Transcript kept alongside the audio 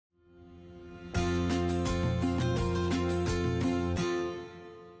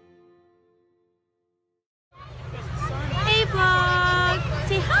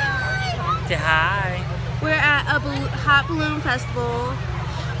Hot Balloon Festival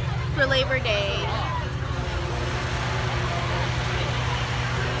for Labor Day.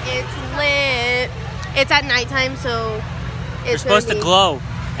 It's lit. It's at nighttime, so You're supposed to glow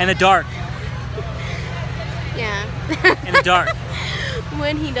in the dark. Yeah. In the dark.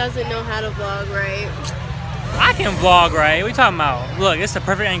 When he doesn't know how to vlog right. I can vlog right. What are you talking about? Look, it's the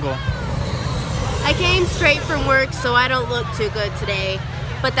perfect angle. I came straight from work, so I don't look too good today,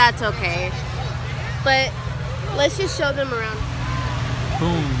 but that's okay. But let's just show them around.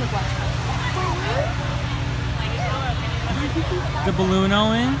 Boom. The balloon,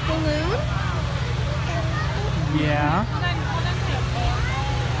 Owen? Balloon? Yeah.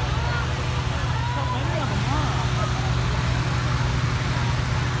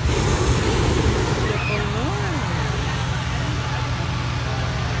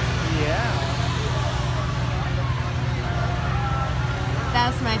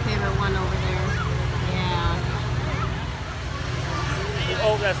 That's my favorite one over there. Yeah.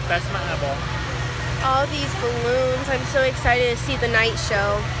 Oh, that's my eyeball. All these balloons. I'm so excited to see the night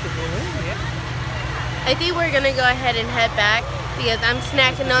show. The balloon, yeah. I think we're gonna go ahead and head back because I'm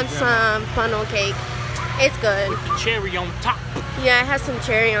snacking on some funnel cake. It's good. With the cherry on top. Yeah, it has some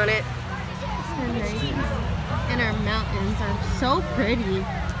cherry on it. So nice. And our mountains are so pretty.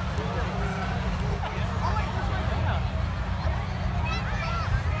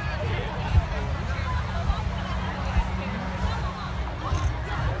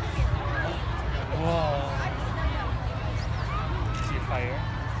 Whoa. See a fire?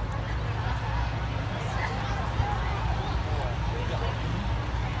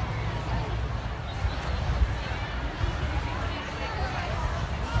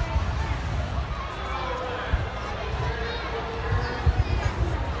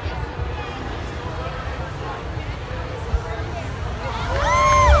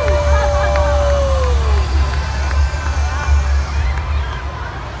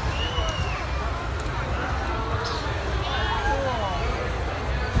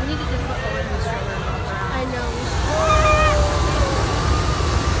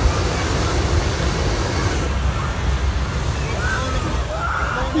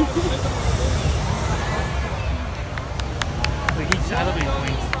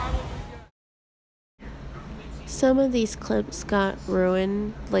 Some of these clips got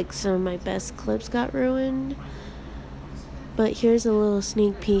ruined, like some of my best clips got ruined. But here's a little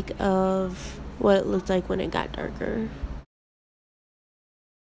sneak peek of what it looked like when it got darker.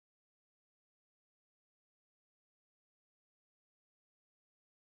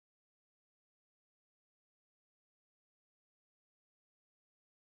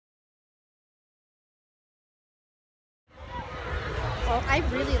 Oh, I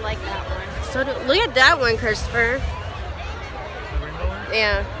really like that one. So look at that one, Christopher.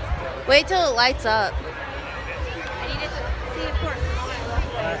 Yeah. Wait till it lights up. I needed to see it first.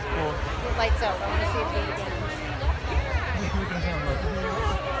 That's cool. It lights up. I want to see it again.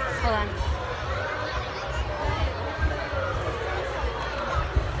 Hold on.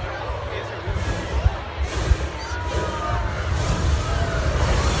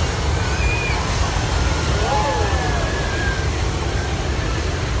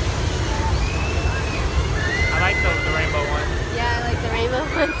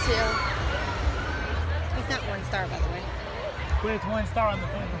 One too. It's not 1 star, by the way. But it's 1 star on the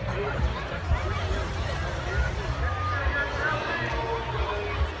phone.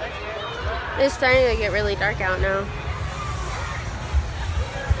 It's starting to get really dark out now.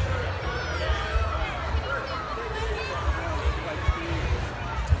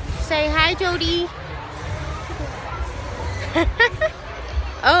 Say hi, Jody.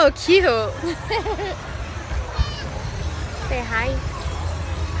 Oh, cute. Say hi.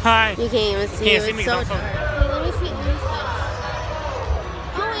 Hi. You can't even see. Can't see It's me. so Let dark. Let me see.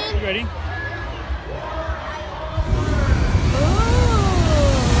 Owen. You ready?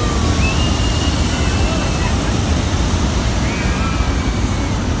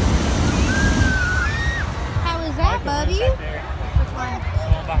 How was that, buddy? Which one?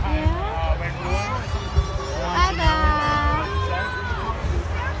 Behind. Yeah. Red blue. Bye-bye.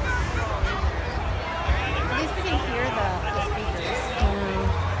 At least we can hear the speakers.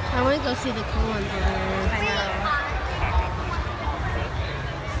 I want to go see the cool ones over there. I know.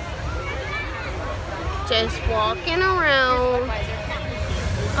 Just walking around.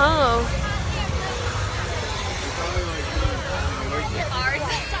 Oh.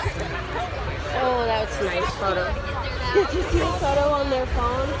 Oh, that's a nice photo. Did you see the photo on their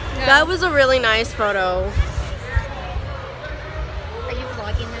phone? No. That was a really nice photo. Are you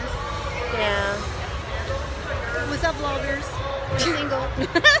vlogging this? Yeah. What's up, vloggers? We're single.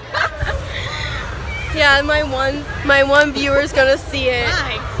 Yeah, my one viewer's gonna see it.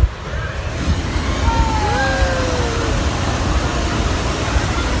 Hi.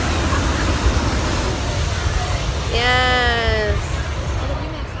 Yes.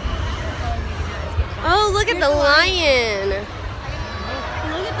 Oh, look at the lion.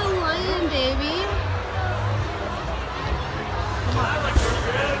 Look at the lion, baby.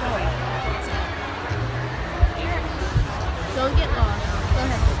 Don't get lost. Go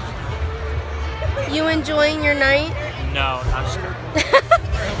ahead. You enjoying your night? No, I'm scared.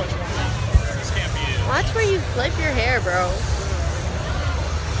 Watch where you flip your hair, bro.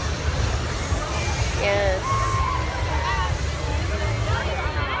 Yes.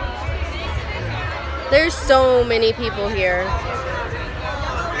 There's so many people here.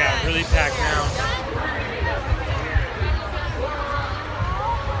 Yeah, really packed now.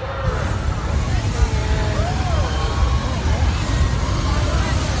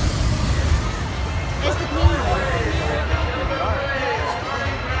 It's the penguin.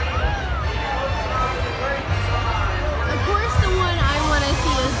 Of course, the one I want to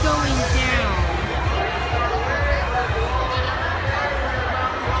see is going down.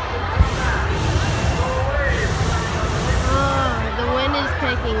 Oh, the wind is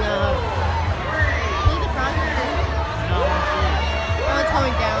picking up. Look at the progress. Oh, it's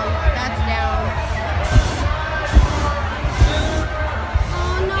going down. That's down.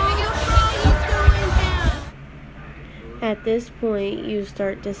 Oh no, it's going down. At this point, you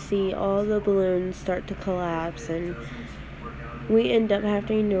start to see all the balloons start to collapse, and we end up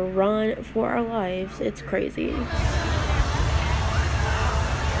having to run for our lives. It's crazy.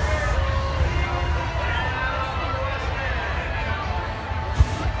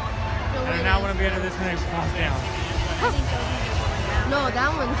 I do not want to be under this when it falls down. No,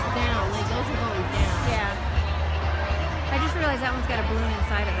 that one's down. Like, those are going down. Yeah. I just realized that one's got a balloon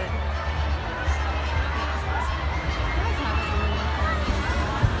inside of it.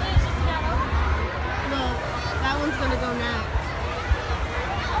 Look, that one's gonna go next.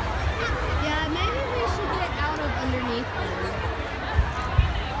 Yeah, maybe we should get out of underneath them.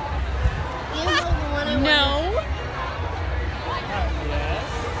 You know the one I No.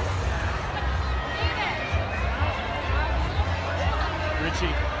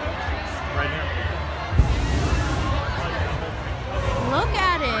 Richie, right here. Look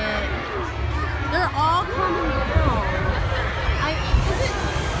at it. They're all coming down. Is it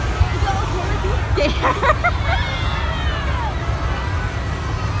okay to be scared?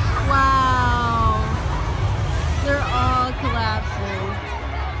 Wow. They're all collapsing.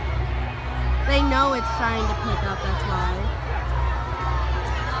 They know it's starting to pick up, that's why.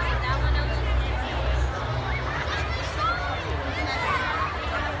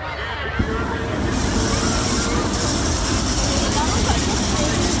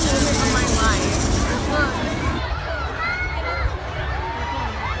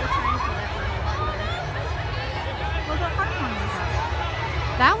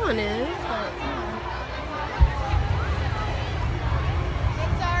 That one is, but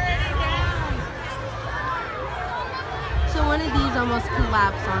so one of these almost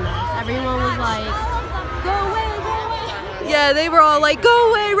collapsed on us. Everyone was like, "Go away, go away!" Yeah, they were all like, "Go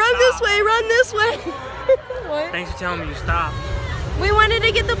away, run this way, run this way." What? Thanks for telling me you stopped. We wanted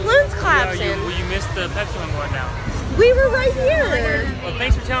to get the balloons collapsing. You missed the Pepsi one going down. We were right here. Well,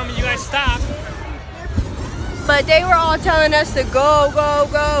 thanks for telling me you guys stopped. But they were all telling us to go, go,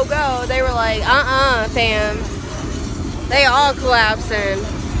 go, go. They were like, fam. They all collapsing.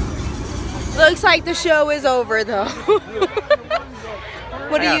 Looks like the show is over, though.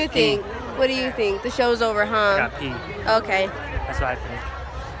 What do you think? What do you think? The show's over, huh? I got pee. Okay. That's what I think.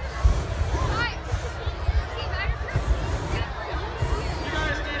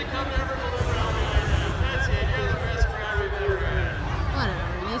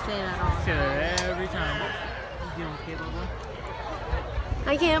 Whatever. You say that all. Say that every time.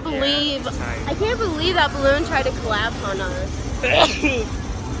 I can't believe that balloon tried to collapse on us.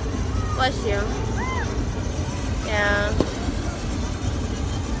 Bless you. Yeah.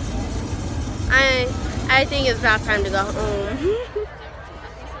 I think it's about time to go home.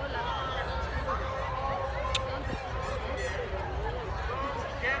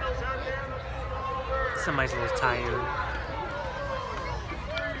 Somebody's a little tired.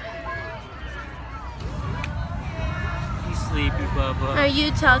 You sleepy, Bubba. Are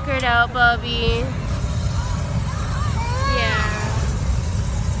you tuckered out, Bubby? Yeah.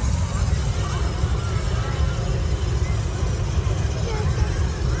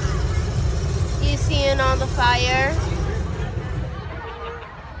 You seeing all the fire?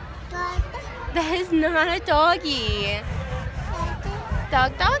 That is not a doggy.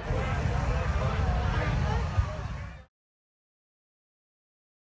 Dog, dog?